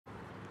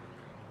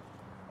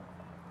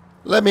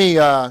Let me,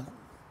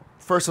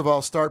 first of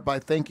all, start by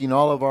thanking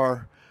all of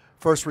our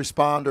first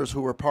responders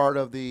who were part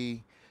of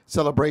the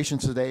celebration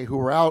today, who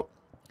were out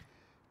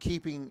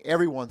keeping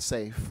everyone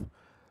safe,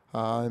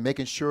 and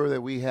making sure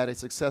that we had a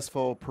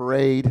successful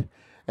parade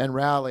and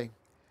rally.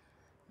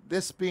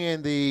 This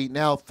being the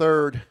now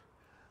third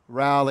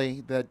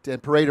rally that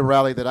and parade and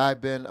rally that I've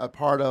been a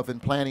part of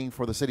in planning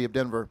for the city of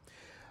Denver,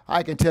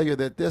 I can tell you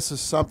that this is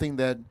something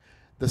that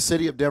the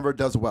city of Denver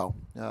does well.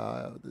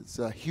 It's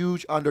a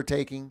huge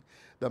undertaking,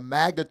 the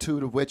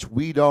magnitude of which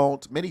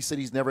many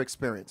cities never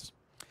experience.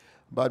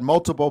 But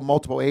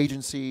multiple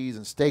agencies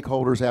and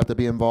stakeholders have to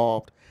be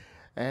involved.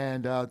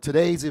 And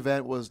today's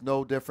event was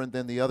no different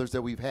than the others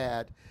that we've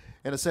had,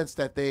 in a sense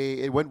that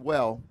it went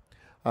well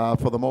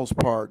for the most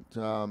part,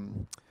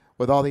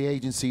 with all the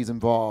agencies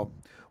involved.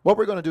 What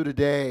we're going to do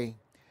today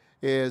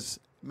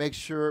is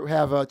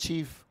have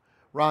Chief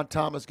Ron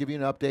Thomas give you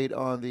an update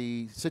on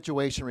the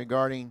situation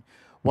regarding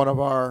one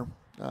of our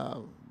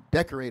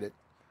decorated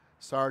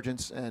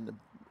sergeants and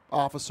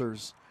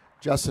officers,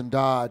 Justin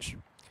Dodge,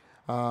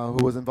 who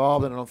was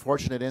involved in an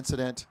unfortunate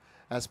incident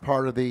as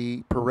part of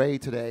the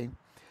parade today.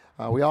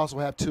 We also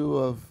have two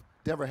of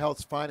Denver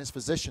Health's finest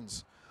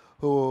physicians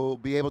who will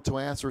be able to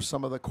answer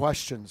some of the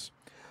questions.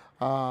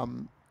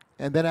 And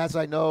then, as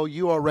I know,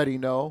 you already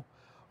know,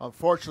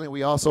 unfortunately,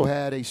 we also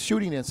had a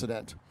shooting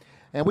incident.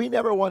 And we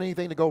never want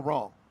anything to go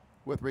wrong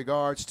with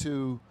regards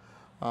to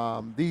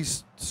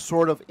these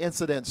sort of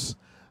incidents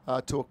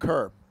to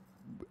occur.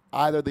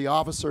 Either the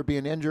officer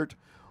being injured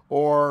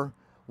or,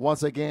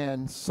 once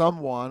again,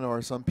 someone or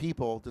some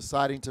people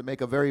deciding to make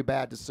a very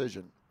bad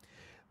decision.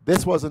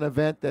 This was an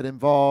event that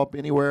involved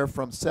anywhere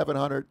from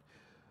 700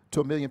 to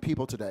 1 million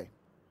people today.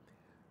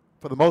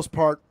 For the most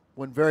part,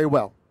 went very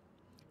well.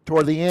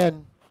 Toward the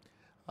end,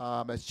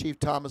 as Chief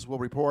Thomas will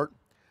report,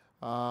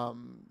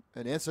 an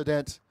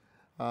incident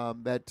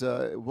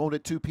that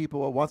wounded two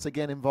people, once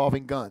again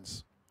involving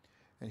guns.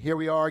 And here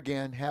we are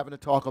again having to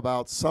talk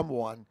about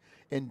someone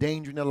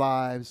endangering the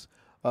lives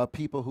of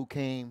people who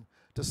came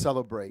to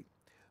celebrate.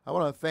 I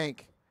want to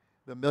thank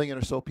the 1 million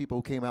or so people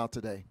who came out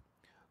today,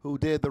 who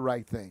did the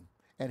right thing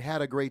and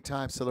had a great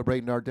time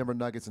celebrating our Denver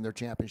Nuggets and their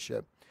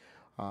championship.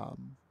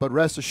 But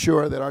rest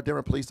assured that our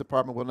Denver Police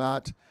Department will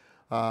not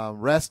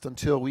rest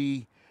until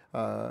we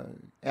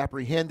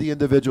apprehend the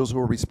individuals who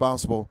are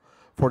responsible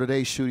for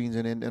today's shootings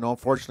and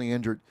unfortunately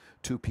injured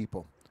two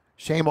people.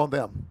 Shame on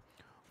them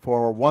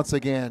for once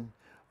again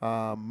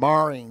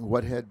marring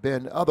what had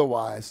been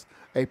otherwise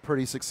a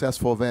pretty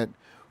successful event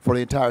for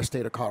the entire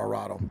state of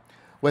Colorado.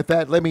 With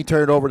that, let me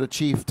turn it over to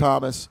Chief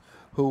Thomas,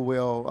 who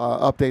will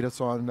update us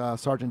on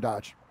Sergeant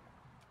Dodge.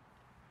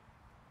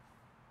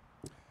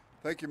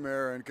 Thank you,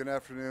 Mayor, and good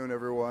afternoon,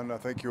 everyone.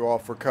 Thank you all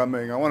for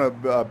coming. I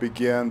want to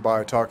begin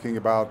by talking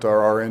about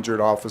our injured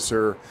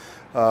officer.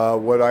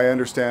 What I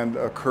understand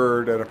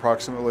occurred at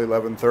approximately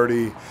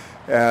 11:30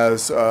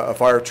 as a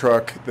fire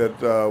truck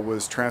that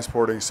was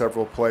transporting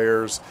several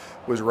players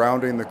was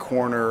rounding the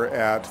corner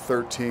at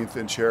 13th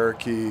and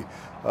Cherokee.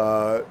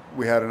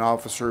 We had an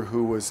officer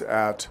who was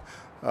at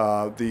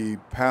the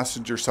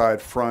passenger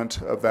side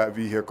front of that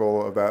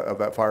vehicle, of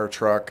that fire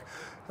truck.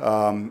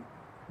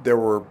 There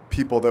were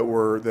people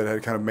that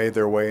had kind of made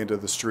their way into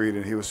the street,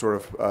 and he was sort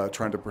of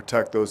trying to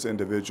protect those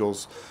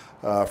individuals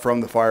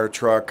from the fire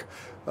truck.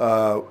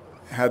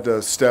 Had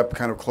to step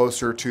kind of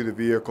closer to the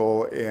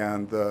vehicle,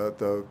 and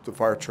the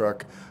fire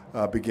truck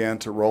began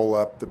to roll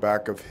up the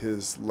back of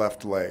his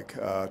left leg,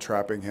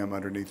 trapping him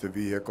underneath the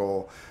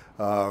vehicle,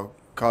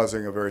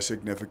 causing a very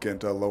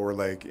significant lower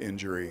leg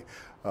injury.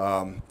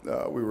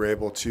 We were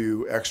able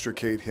to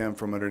extricate him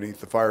from underneath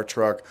the fire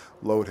truck,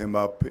 load him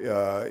up in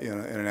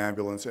an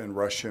ambulance, and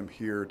rush him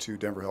here to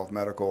Denver Health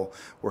Medical,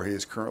 where he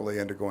is currently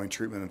undergoing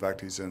treatment. In fact,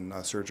 he's in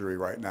surgery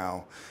right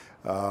now.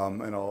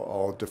 And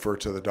I'll defer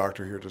to the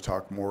doctor here to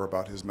talk more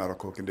about his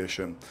medical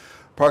condition.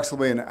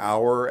 Approximately an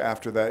hour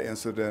after that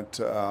incident,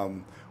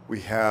 we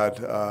had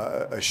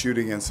a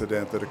shooting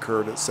incident that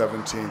occurred at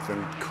 17th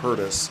and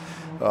Curtis.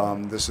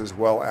 This is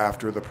well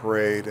after the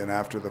parade and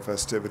after the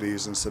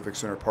festivities in Civic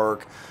Center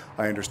Park.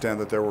 I understand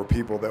that there were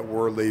people that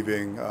were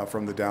leaving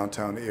from the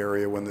downtown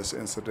area when this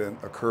incident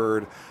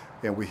occurred,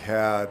 and we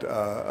had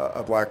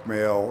a black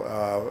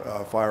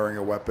male firing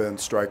a weapon,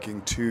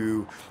 striking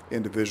two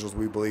individuals.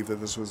 We believe that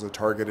this was a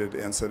targeted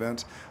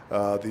incident.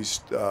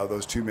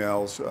 Those two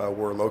males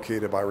were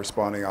located by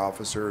responding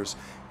officers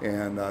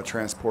and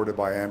transported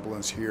by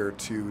ambulance here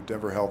to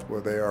Denver Health,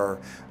 where they are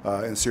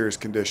in serious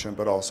condition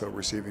but also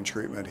receiving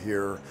treatment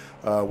here.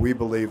 We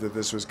believe that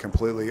this was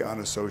completely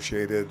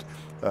unassociated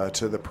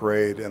to the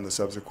parade and the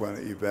subsequent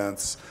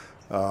events.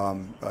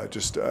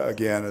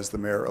 Again, as the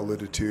mayor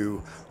alluded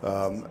to,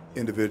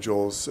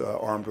 individuals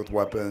armed with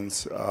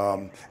weapons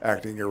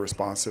acting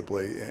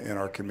irresponsibly in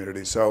our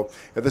community. So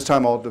at this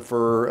time, I'll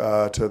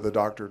defer to the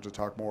doctor to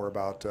talk more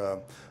about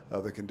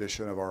the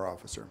condition of our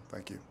officer.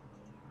 Thank you.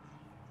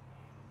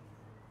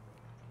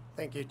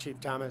 Thank you, Chief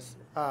Thomas.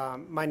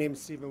 My name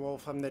is Stephen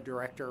Wolf. I'm the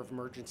Director of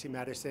Emergency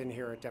Medicine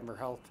here at Denver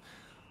Health.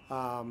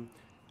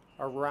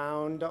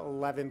 Around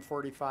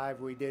 11:45,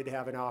 we did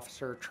have an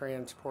officer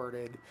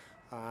transported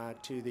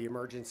to the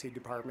emergency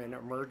department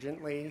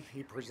emergently.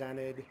 He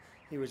presented.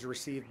 He was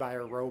received by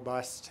a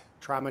robust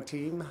trauma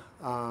team.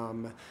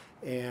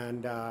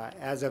 And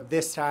as of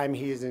this time,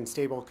 he is in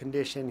stable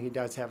condition. He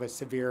does have a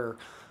severe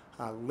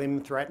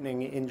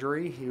limb-threatening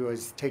injury. He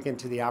was taken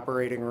to the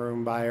operating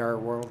room by our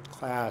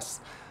world-class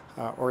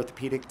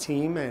orthopedic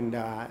team, and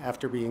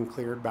after being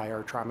cleared by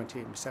our trauma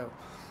team. So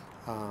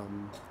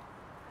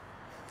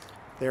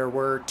there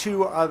were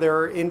 2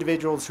 other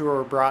individuals who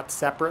were brought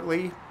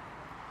separately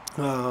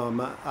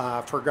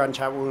for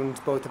gunshot wounds.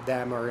 Both of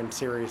them are in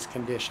serious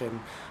condition,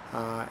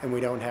 and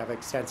we don't have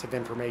extensive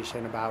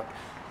information about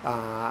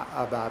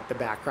the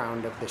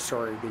background of the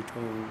story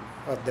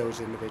of those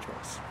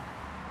individuals.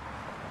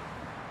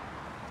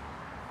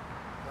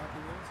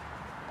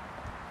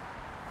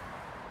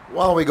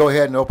 Why don't we go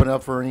ahead and open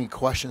up for any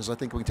questions? I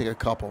think we can take a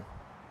couple.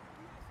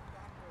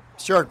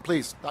 Sure,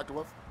 please, Dr.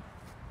 Wolf.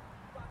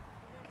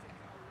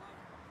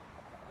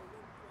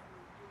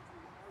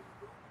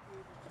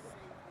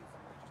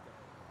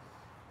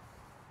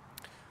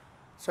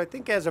 So I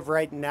think as of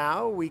right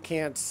now, we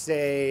can't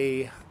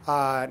say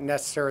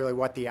necessarily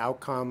what the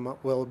outcome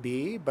will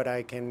be, but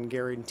I can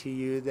guarantee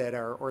you that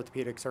our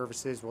orthopedic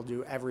services will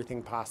do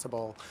everything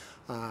possible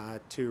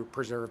to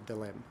preserve the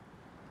limb.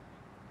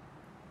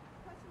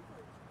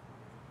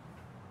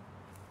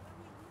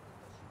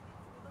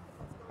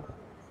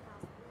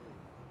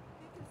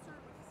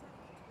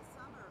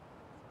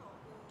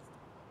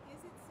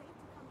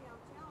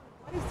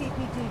 What is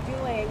DPD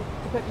doing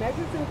to put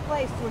measures in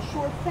place to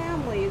assure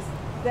families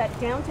that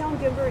downtown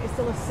Denver is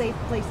still a safe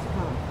place to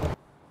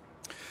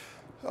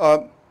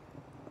come?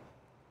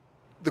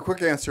 The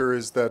quick answer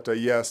is that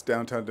yes,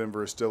 downtown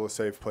Denver is still a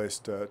safe place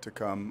to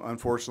come.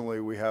 Unfortunately,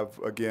 we have,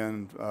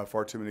 again,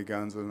 far too many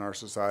guns in our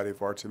society,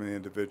 far too many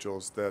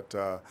individuals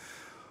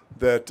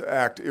that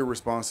act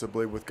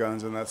irresponsibly with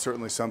guns, and that's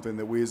certainly something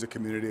that we as a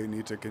community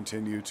need to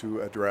continue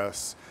to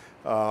address.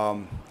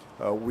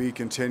 We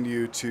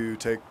continue to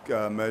take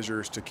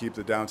measures to keep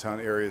the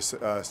downtown area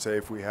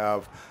safe. We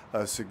have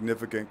a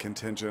significant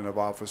contingent of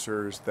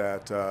officers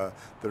that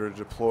are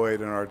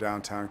deployed in our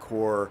downtown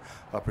core,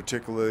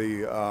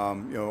 particularly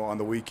on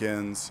the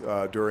weekends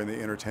during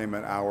the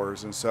entertainment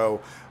hours. And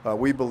so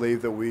we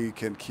believe that we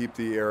can keep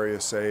the area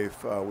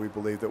safe. We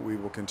believe that we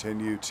will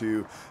continue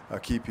to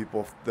keep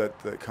people that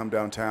come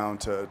downtown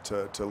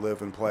to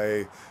live and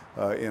play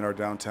in our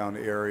downtown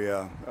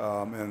area.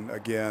 And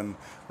again,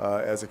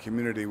 as a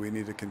community, we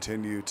need to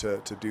continue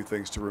to do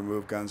things to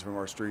remove guns from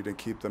our street and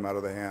keep them out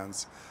of the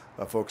hands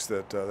of folks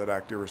that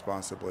act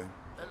irresponsibly.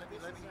 With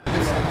your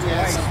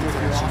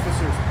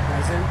officers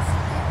present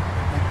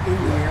in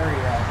the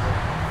area,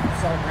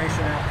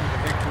 celebration after the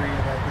victory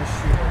of this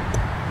shooter,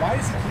 why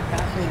does it keep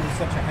happening with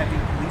such a heavy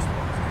police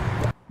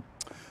force?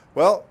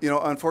 Well,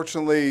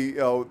 unfortunately,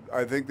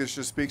 I think this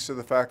just speaks to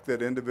the fact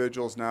that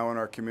individuals now in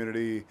our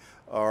community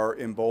are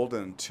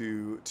emboldened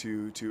to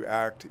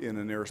act in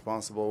an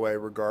irresponsible way,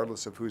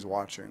 regardless of who's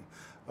watching.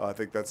 I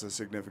think that's a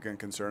significant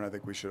concern. I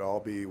think we should all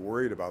be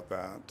worried about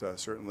that.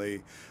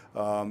 Certainly,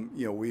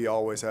 we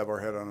always have our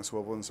head on a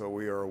swivel, and so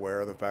we are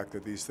aware of the fact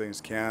that these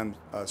things can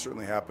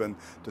certainly happen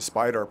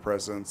despite our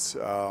presence.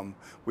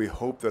 We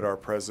hope that our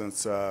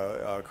presence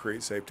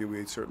creates safety.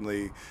 We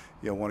certainly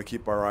want to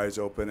keep our eyes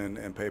open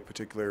and pay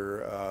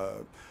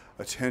particular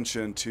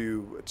attention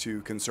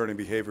to concerning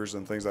behaviors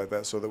and things like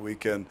that, so that we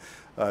can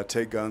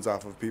take guns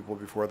off of people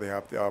before they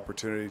have the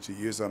opportunity to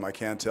use them. I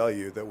can tell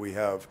you that we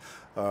have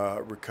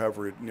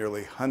recovered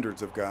nearly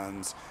hundreds of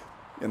guns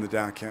in the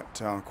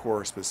downtown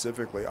core,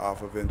 specifically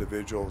off of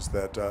individuals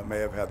that may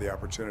have had the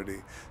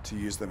opportunity to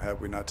use them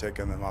had we not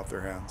taken them off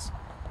their hands.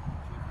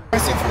 The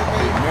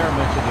mayor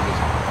mentioned it was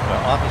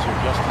Officer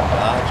Justin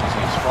Dodge. Is he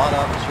a SWAT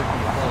officer? Can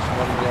you tell us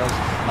what he does?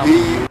 How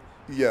many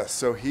Yes,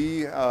 so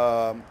he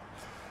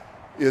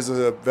is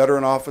a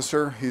veteran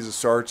officer. He's a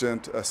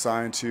sergeant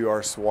assigned to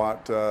our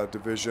SWAT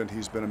division.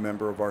 He's been a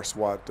member of our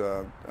SWAT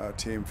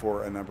team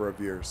for a number of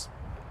years.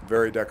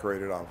 Very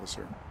decorated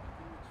officer.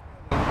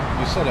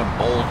 You said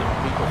emboldened.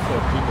 People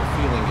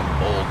feeling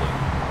emboldened.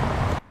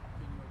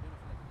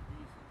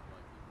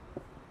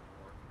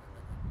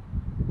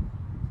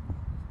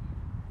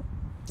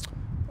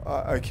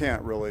 I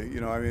can't really.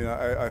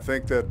 I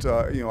think that,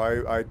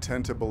 I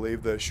tend to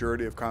believe that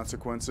surety of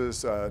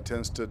consequences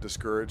tends to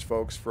discourage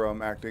folks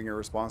from acting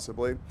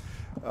irresponsibly.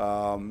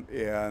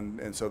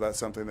 And so that's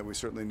something that we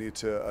certainly need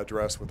to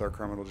address with our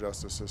criminal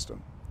justice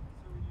system.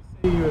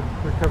 You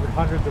have recovered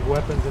hundreds of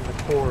weapons in the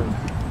core.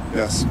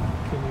 Yes.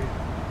 Can you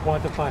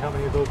quantify how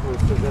many of those were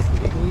possessed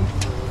legally?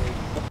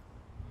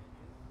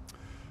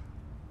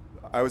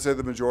 I would say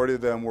the majority of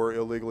them were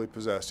illegally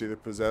possessed, either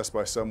possessed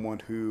by someone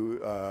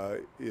who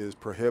is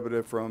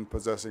prohibited from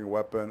possessing a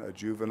weapon, a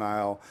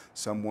juvenile,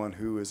 someone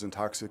who is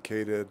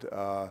intoxicated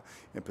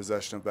in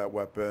possession of that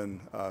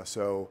weapon.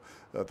 So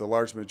the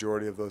large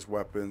majority of those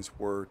weapons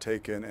were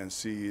taken and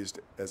seized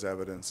as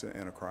evidence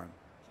in a crime.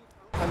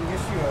 On the issue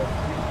of,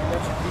 you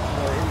mentioned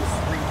people are in the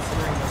streets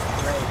during this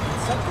parade.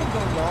 Did something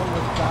go wrong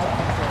with crowd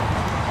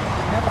control?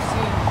 never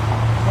seen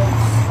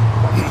folks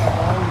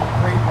along the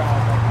parade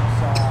route like you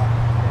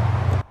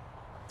saw.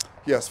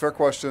 Yes, fair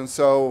question.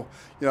 So,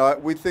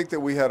 we think that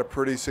we had a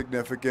pretty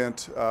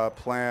significant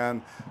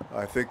plan.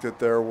 I think that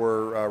there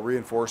were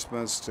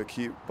reinforcements to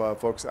keep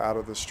folks out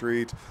of the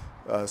street,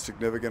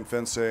 significant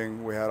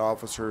fencing. We had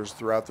officers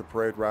throughout the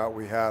parade route.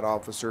 We had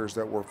officers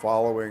that were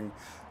following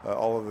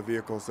all of the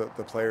vehicles that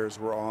the players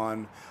were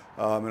on.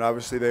 And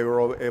obviously they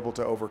were able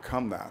to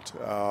overcome that.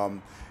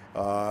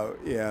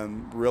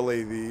 And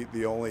really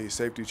the only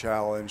safety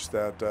challenge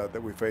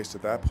that we faced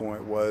at that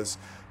point was,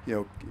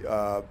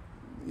 the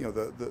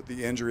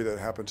injury that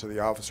happened to the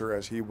officer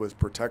as he was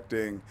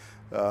protecting,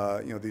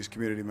 these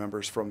community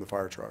members from the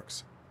fire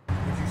trucks. Would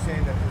you say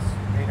that this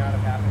may not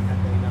have happened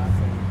had they not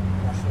been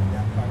rushing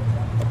that fire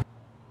truck?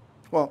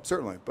 Well,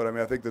 certainly, but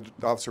I think the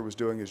officer was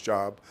doing his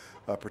job,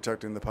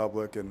 protecting the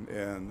public,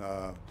 and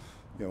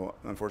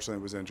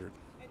unfortunately was injured.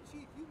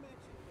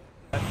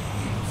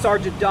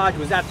 Sergeant Dodge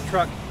was at the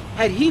truck.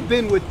 Had he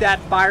been with that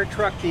fire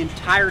truck the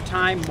entire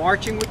time,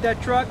 marching with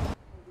that truck?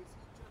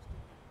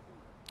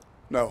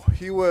 No,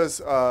 he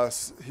was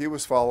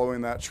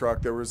following that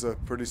truck. There was a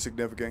pretty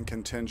significant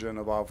contingent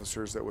of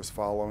officers that was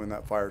following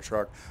that fire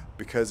truck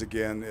because,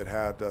 again, it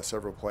had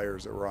several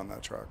players that were on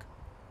that truck.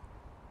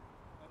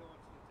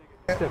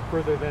 A step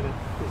further than it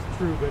is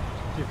true, but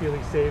do you feel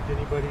he saved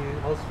anybody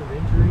else from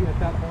injury at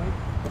that point?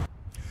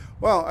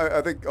 Well,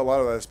 I think a lot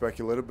of that is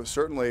speculative, but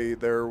certainly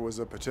there was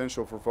a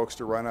potential for folks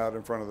to run out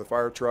in front of the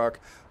fire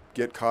truck,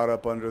 get caught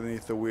up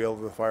underneath the wheel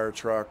of the fire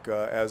truck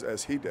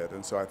as he did.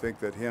 And so I think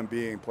that him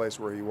being placed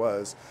where he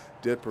was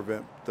did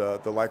prevent the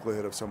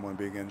likelihood of someone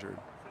being injured.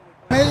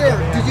 Mayor,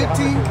 do you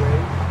think...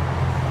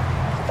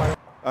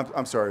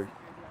 I'm sorry.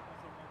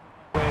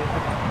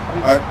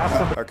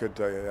 I could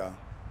tell you, yeah.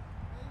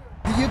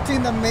 Do you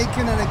think that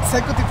making an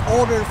executive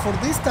order for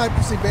this type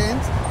of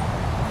events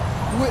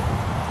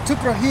to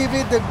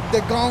prohibit the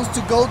guns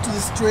to go to the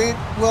street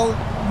will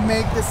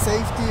make the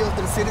safety of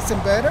the citizen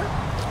better?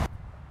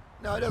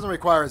 No, it doesn't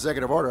require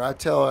executive order.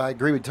 I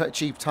agree with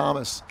Chief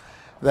Thomas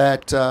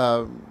that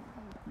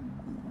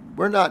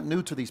we're not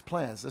new to these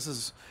plans. This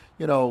is,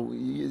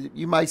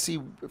 you might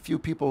see a few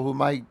people who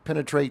might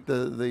penetrate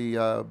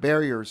the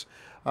barriers,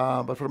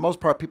 but for the most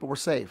part, people were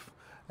safe.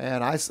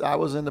 And I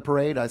was in the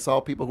parade. I saw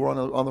people who were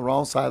on the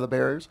wrong side of the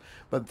barriers,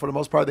 but for the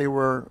most part, they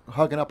were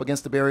hugging up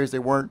against the barriers. They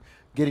weren't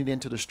getting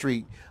into the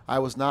street. I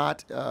was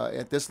not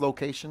at this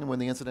location when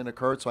the incident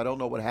occurred, so I don't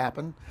know what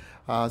happened.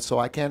 So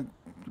I can't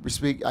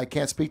speak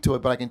to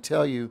it, but I can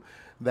tell you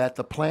that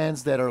the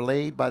plans that are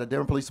laid by the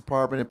Denver Police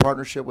Department in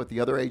partnership with the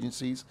other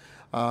agencies,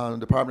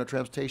 Department of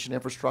Transportation,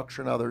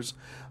 Infrastructure, and others,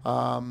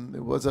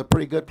 it was a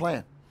pretty good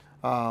plan.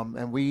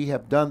 And we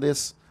have done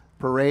this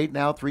parade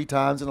now 3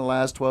 times in the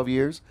last 12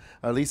 years,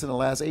 or at least in the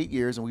last 8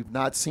 years, and we've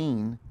not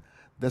seen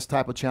this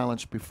type of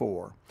challenge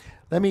before.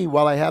 Let me,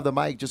 while I have the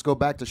mic, just go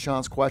back to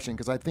Sean's question,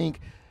 because I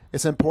think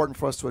it's important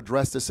for us to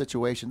address this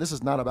situation. This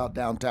is not about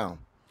downtown.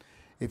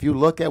 If you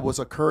look at what's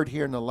occurred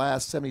here in the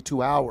last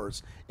 72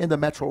 hours in the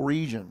metro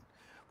region,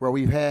 where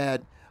we've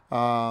had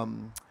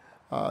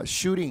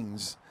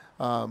shootings,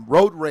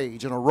 road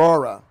rage in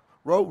Aurora,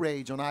 road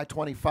rage on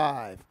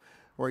I-25,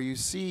 where you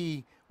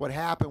see what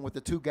happened with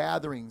the 2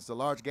 gatherings, the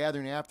large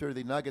gathering after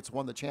the Nuggets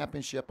won the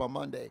championship on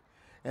Monday,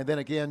 and then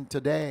again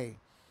today.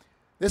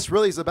 This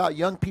really is about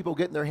young people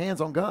getting their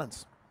hands on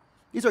guns.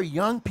 These are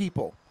young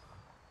people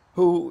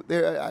who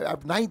they're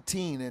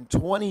 19 and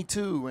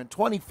 22 and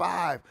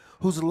 25,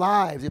 whose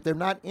lives, if they're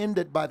not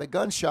ended by the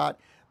gunshot,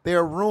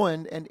 they're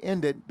ruined and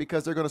ended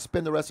because they're going to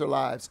spend the rest of their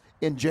lives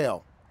in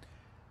jail.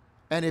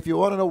 And if you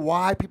want to know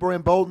why people are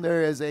emboldened,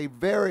 there is a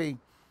very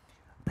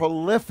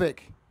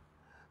prolific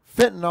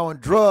fentanyl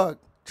and drug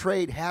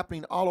trade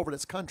happening all over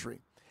this country,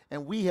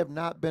 and we have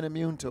not been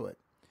immune to it.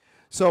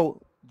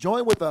 So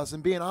join with us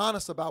in being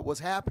honest about what's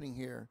happening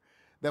here,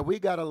 that we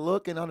got to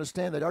look and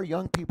understand that our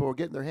young people are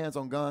getting their hands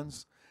on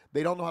guns.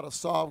 They don't know how to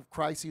solve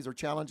crises or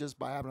challenges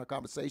by having a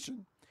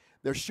conversation.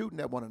 They're shooting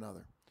at one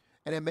another,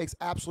 and it makes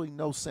absolutely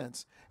no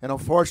sense. And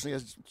unfortunately,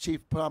 as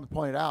Chief Thomas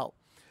pointed out,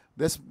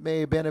 this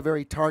may have been a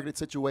very targeted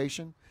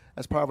situation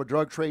as part of a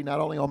drug trade, not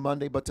only on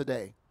Monday, but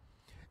today.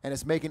 And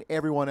it's making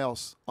everyone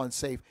else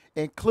unsafe,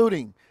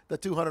 including the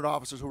 200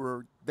 officers who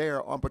were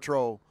there on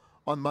patrol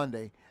on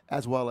Monday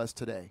as well as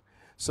today.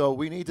 So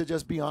we need to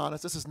just be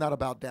honest. This is not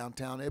about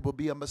downtown. It would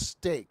be a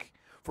mistake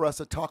for us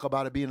to talk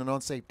about it being an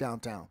unsafe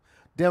downtown.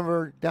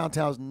 Denver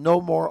downtown is no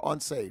more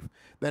unsafe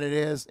than it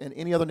is in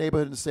any other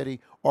neighborhood in the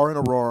city or in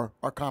Aurora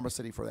or Commerce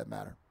City for that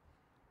matter.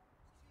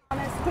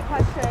 Thomas, quick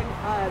question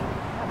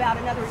about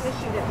another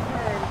issue that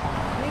occurred.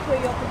 Nico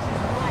Jokic's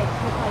wife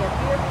hit by a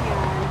beer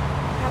can.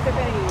 Have there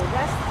been any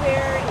arrests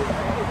there? Is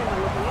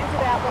anyone looking into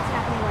that? What's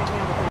happening right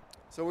now with that?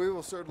 So we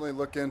will certainly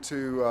look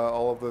into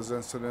all of those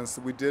incidents.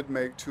 We did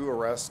make 2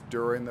 arrests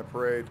during the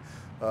parade.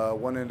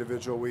 One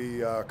individual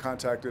we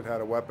contacted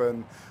had a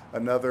weapon.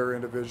 Another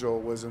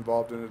individual was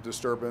involved in a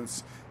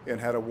disturbance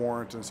and had a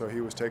warrant, and so he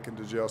was taken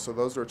to jail. So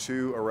those are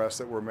 2 arrests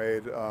that were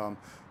made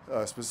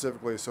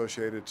specifically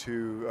associated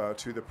to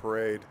the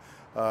parade.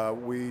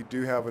 We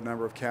do have a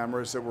number of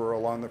cameras that were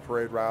along the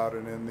parade route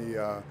and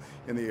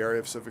in the area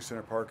of Civic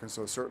Center Park, and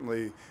so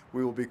certainly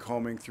we will be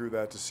combing through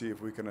that to see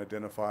if we can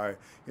identify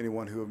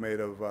anyone who may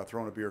have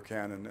thrown a beer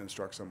can and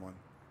struck someone.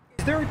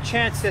 Is there a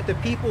chance that the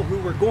people who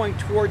were going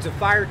towards a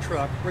fire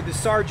truck where the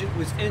sergeant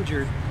was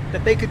injured,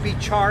 that they could be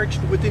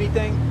charged with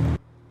anything?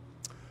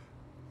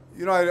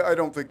 You know, I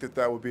don't think that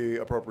that would be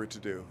appropriate to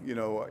do.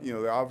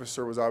 The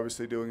officer was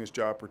obviously doing his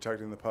job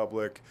protecting the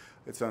public.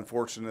 It's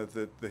unfortunate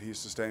that he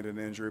sustained an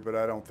injury, but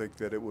I don't think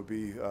that it would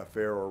be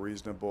fair or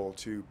reasonable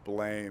to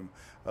blame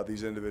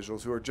these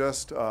individuals who are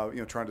just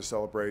trying to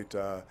celebrate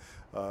a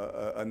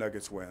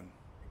Nuggets win.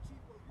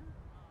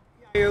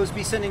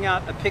 Be sending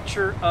out a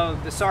picture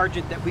of the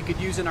sergeant that we could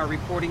use in our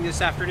reporting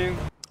this afternoon?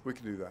 We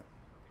can do that.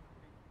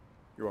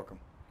 You're welcome.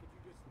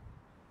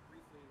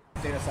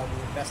 Update us on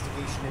the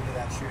investigation into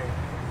that shooting.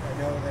 I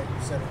know that you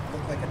said it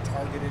looked like a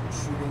targeted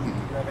shooting. Do you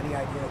have any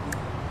idea who? Do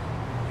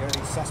you have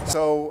any suspects?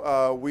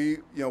 So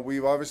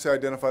we've obviously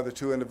identified the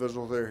two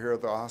individuals that are here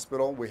at the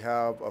hospital. We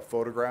have a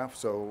photograph,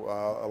 so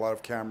a lot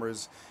of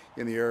cameras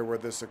in the area where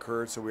this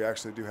occurred. So we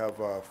actually do have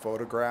a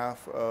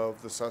photograph of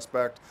the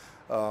suspect.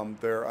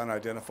 They're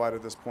unidentified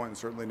at this point and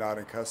certainly not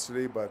in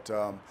custody, but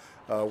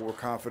we're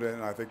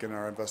confident, I think, in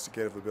our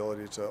investigative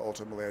ability to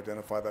ultimately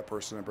identify that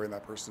person and bring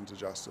that person to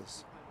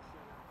justice.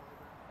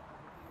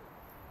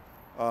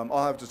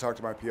 I'll have to talk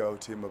to my PO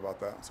team about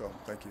that, so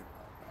thank you.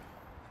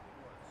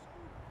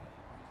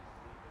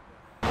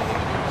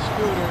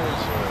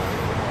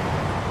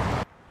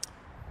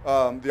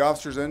 The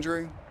officer's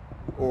injury,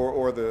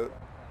 or the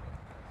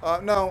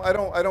no, I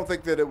don't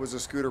think that it was a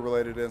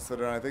scooter-related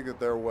incident. I think that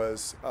there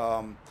was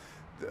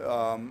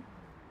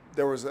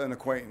an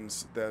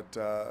acquaintance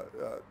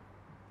that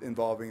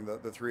involving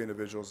the three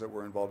individuals that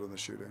were involved in the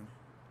shooting.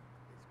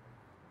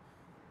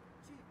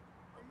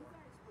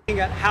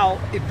 At how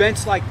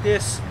events like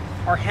this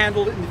are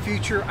handled in the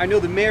future. I know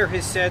the mayor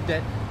has said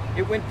that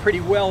it went pretty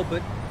well,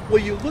 but will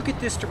you look at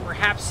this to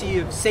perhaps see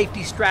if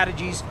safety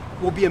strategies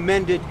will be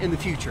amended in the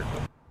future?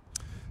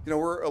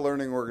 We're a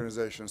learning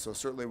organization, so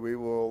certainly we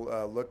will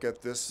look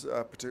at this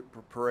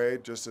particular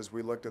parade just as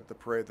we looked at the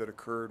parade that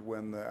occurred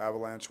when the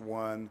Avalanche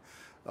won.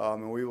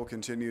 And we will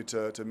continue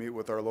to meet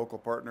with our local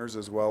partners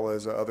as well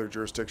as other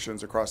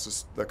jurisdictions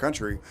across the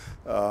country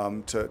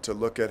to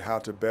look at how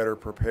to better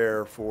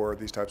prepare for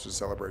these types of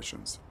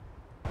celebrations.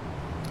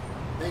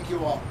 Thank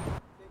you all.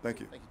 Thank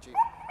you. Thank you, Chief.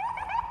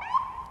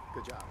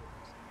 Good job.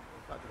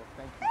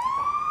 Thank you.